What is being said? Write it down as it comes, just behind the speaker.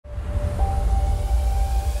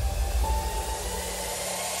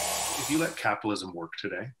you let capitalism work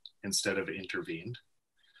today instead of intervened,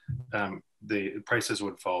 the prices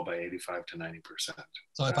would fall by 85 to 90%.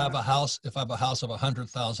 So if I have a house, of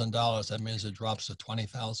 $100,000, that means it drops to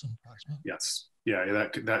 20,000 approximately. Yes. Yeah,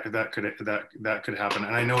 that could happen.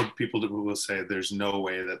 And I know people who will say there's no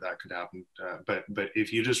way that could happen. But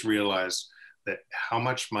if you just realize that how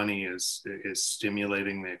much money is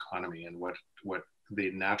stimulating the economy, and what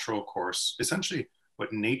the natural course, essentially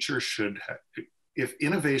what nature should have, if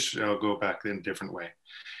innovation, I'll go back in a different way.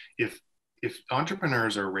 If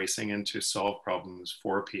entrepreneurs are racing in to solve problems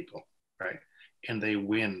for people, right, and they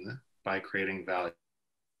win by creating value,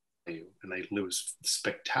 and they lose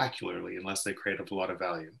spectacularly unless they create a lot of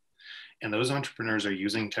value, and those entrepreneurs are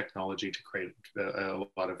using technology to create a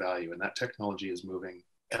lot of value, and that technology is moving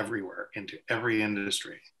everywhere into every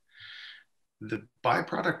industry, the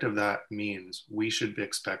byproduct of that means we should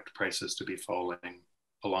expect prices to be falling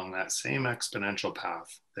along that same exponential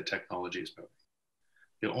path that technology is moving.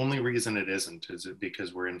 The only reason it isn't is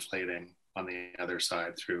because we're inflating on the other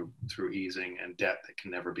side through easing and debt that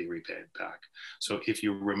can never be repaid back. So if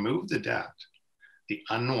you remove the debt, the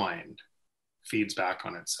unwind feeds back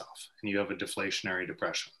on itself, and you have a deflationary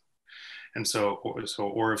depression. And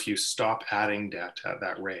or if you stop adding debt at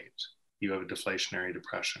that rate, you have a deflationary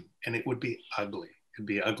depression, and it would be ugly. It'd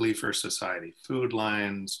be ugly for society. Food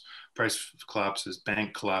lines, price collapses,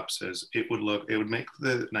 bank collapses. It would make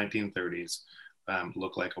the 1930s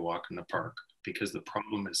look like a walk in the park, because the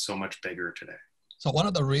problem is so much bigger today. So one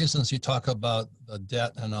of the reasons you talk about the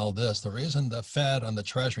debt and all this, the reason the Fed and the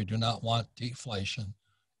Treasury do not want deflation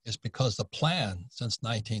is because the plan since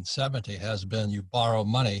 1970 has been you borrow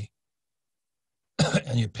money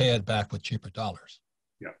and you pay it back with cheaper dollars.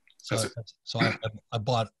 Yeah. So I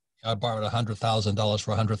borrowed $100,000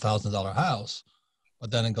 for a $100,000 house,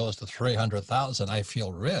 but then it goes to $300,000. I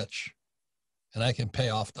feel rich, and I can pay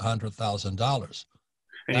off the $100,000.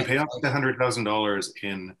 And you pay off the $100,000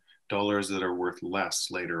 in dollars that are worth less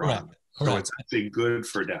later on. So it's actually good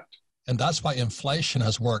for debt. And that's why inflation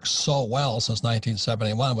has worked so well since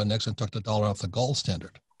 1971, when Nixon took the dollar off the gold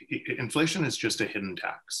standard. Inflation is just a hidden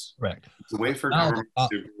tax. Correct. It's a way for government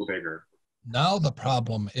to go bigger. Now the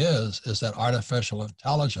problem is that artificial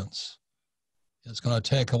intelligence is going to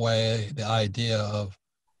take away the idea of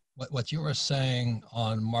what you were saying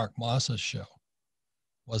on Mark Moss's show,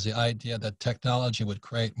 was the idea that technology would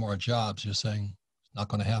create more jobs. You're saying it's not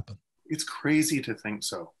going to happen. It's crazy to think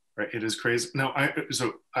so, right? It is crazy. No,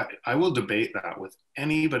 I will debate that with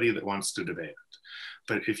anybody that wants to debate it.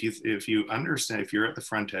 But if you understand, if you're at the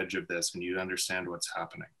front edge of this and you understand what's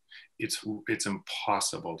happening, it's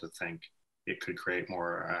impossible to think it could create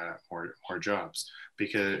more jobs,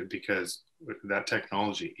 because that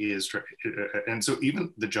technology is, and so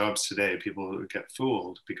even the jobs today, people get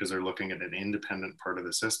fooled because they're looking at an independent part of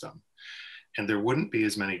the system, and there wouldn't be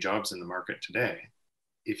as many jobs in the market today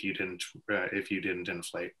if you didn't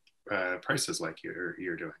inflate prices like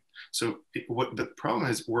you're doing. So what the problem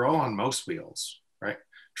is, we're all on mouse wheels, right?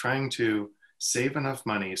 Trying to save enough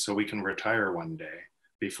money so we can retire one day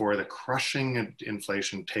before the crushing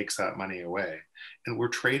inflation takes that money away. And we're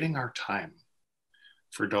trading our time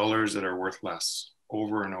for dollars that are worth less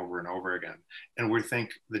over and over and over again. And we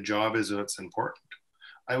think the job is what's important.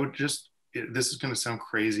 This is going to sound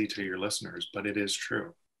crazy to your listeners, but it is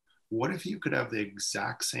true. What if you could have the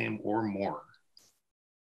exact same or more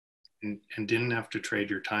and didn't have to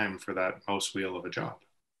trade your time for that mouse wheel of a job,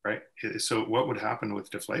 right? So what would happen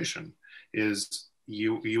with deflation is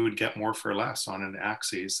you would get more for less on an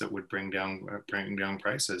axis that would bring down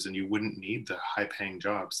prices, and you wouldn't need the high paying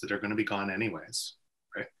jobs that are going to be gone anyways,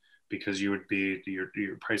 right? Because your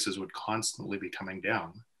prices would constantly be coming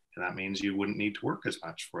down, and that means you wouldn't need to work as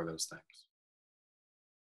much for those things.